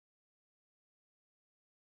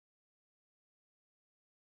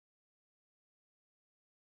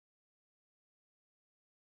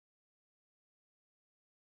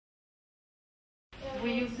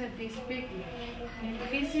we use this pigment. And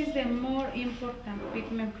this is the more important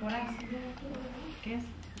pigment for us. Okay?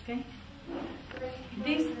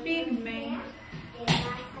 This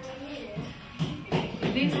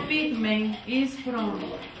pigment is from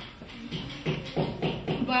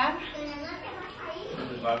bark.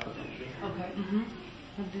 The bark of the tree. Okay.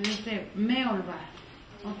 This is the male bark.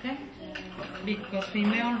 Okay? Because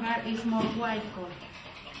female bark is more white color.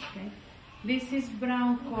 Okay? This is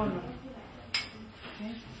brown color.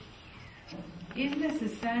 Okay? It's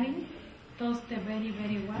necessary to toast very,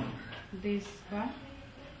 very well this bark.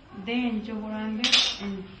 Then you grind it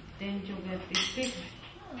and then you get this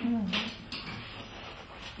pigment.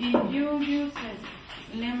 If you use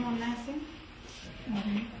lemon acid,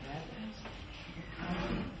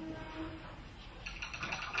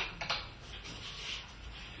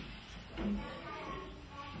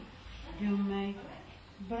 you make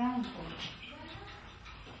brown color.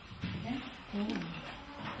 Okay?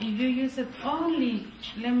 If you use it only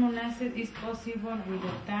lemon acid, is possible with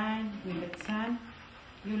the time, with the sun,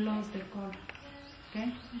 you lose the color.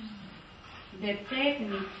 Okay? The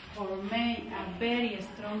technique for make a very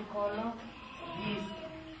strong color is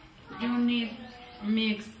you need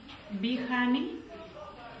mix bee honey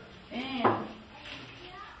and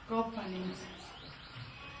copalillo.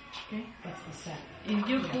 Okay? That's the set. If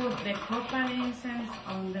you put the copalillo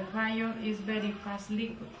on the fire, it's very fast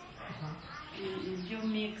liquid. If you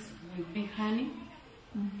mix with bee honey,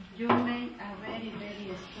 you make a very,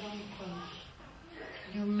 very strong color.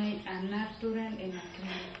 You make a natural and a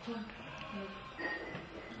clear color.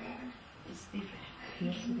 It's different.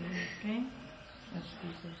 Yes, it is. Okay? That's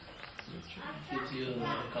different. Gives you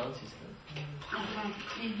the consistent.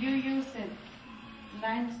 If you use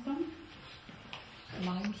limestone,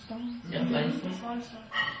 Limestone? Yeah, limestone. also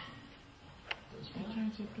What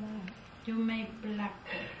turns it black? you make black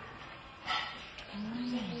color.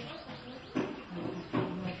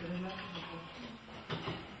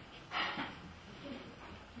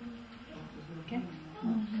 Okay?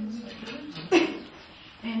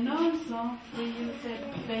 And also we use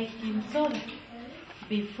baking soda.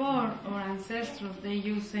 Before our ancestors they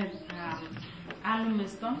used alum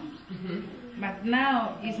stone, but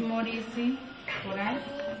now it's more easy for us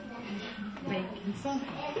baking soda.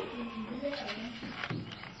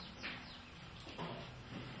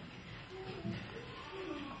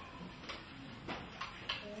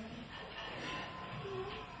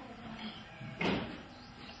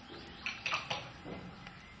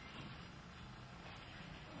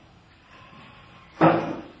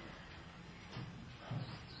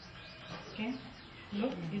 Okay,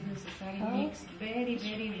 look, it's necessary mix very,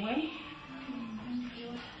 very well.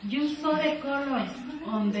 You saw the colors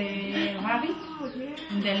on the rabbit,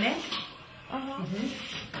 in the leg.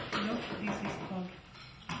 Look, this is color.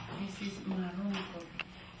 This is maroon color.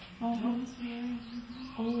 Oh, yeah.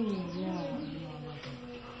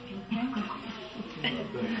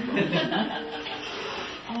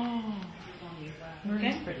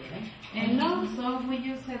 Okay? Okay? And also we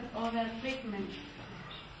use other pigment.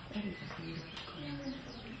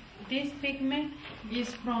 This pigment is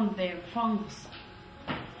from the fungus.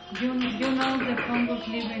 You know the fungus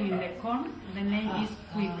living in the corn? The name is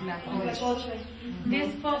quick.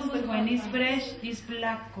 This fungus, when it's fresh, is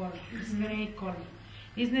black color, it's gray color.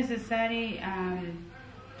 It's necessary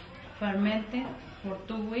fermented for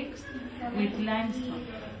 2 weeks with limestone.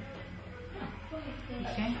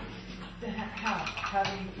 Okay? How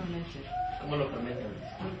do you ferment it? ¿Cómo lo fermentan?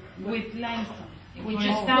 With limestone. For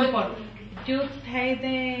example, you take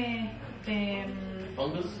the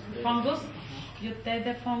fungus, you take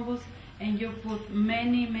the fungus and you put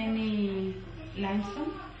many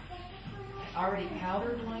limestone. Already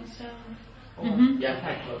powdered limestone?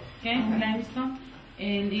 Yeah, Okay, limestone,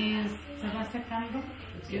 and se va secando.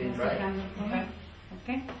 It's getting dry.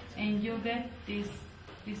 Okay, and you get this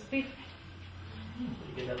pig. You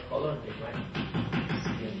get that color and they grind.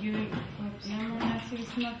 You with lemon acid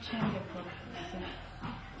is not change the color.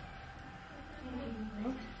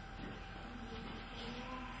 Look.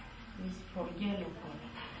 It's for yellow color.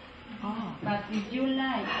 Oh. But if you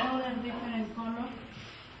like other different colors,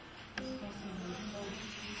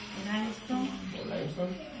 limestone.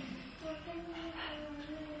 Limestone.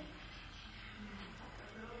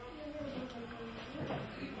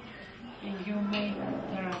 And you make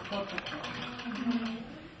terracotta.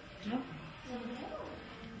 Look.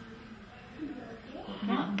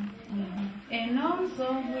 Okay. And also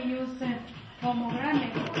we use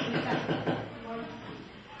pomegranate.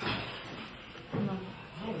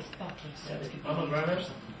 Pomegranates.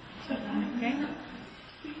 Okay.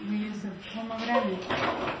 We use pomegranate.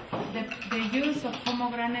 The use of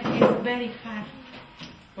pomegranate is very hard.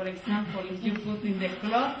 For example, if you put in the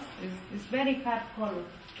clothes, it's very hard color.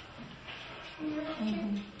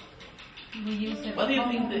 We use it. What do you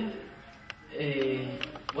think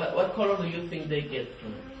what color do you think they get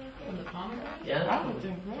from? From the pomegranate? Yeah, I would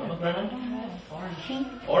think red. pomegranate? Orange.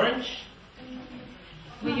 Orange?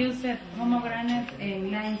 We use it pomegranate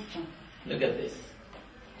and limestone. Look at this.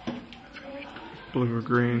 Blue or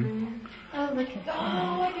green. Oh, look at that.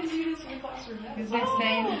 Oh, I can see this in the classroom. It's the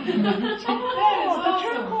same. Oh, the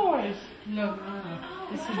turquoise. Look,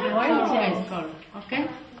 this is the Gorgeous. turquoise color. Okay?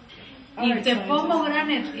 If the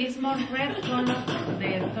pomegranate is more red color,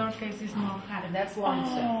 the turquoise is more hard. And that's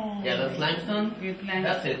limestone. Yeah, that's limestone. With limestone.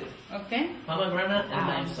 That's it. Okay? Pomegranate and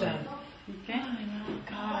limestone. Okay?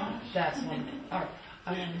 God, that's one. All right.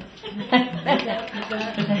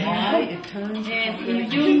 Why it turns. And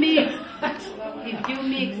if you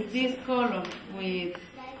mix this color with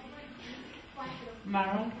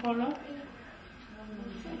maroon color,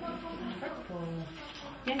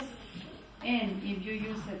 yes, and if you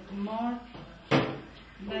use it more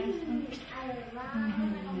limestone,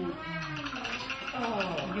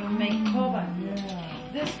 you make cover.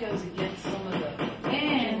 This goes against some of the.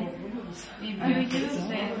 And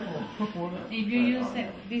if you use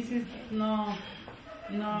it, this is no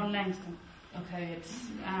limestone. Okay, it's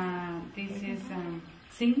This is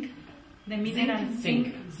zinc, the mineral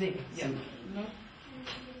zinc. zinc. Yeah. Look.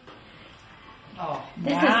 Oh.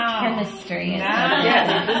 This is chemistry.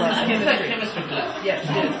 Yes, this is It's chemistry. like chemistry class. Yes,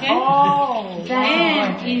 yes. Okay? Oh.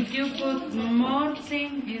 And if you put more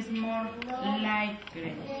zinc, it's more light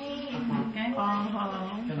gray. Okay?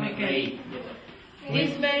 Can be Okay. gray.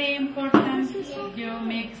 It's very important you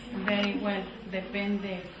mix very well. Depend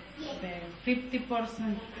the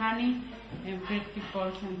 50% honey and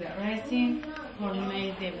 50% the resin for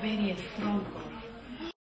make the very strong color.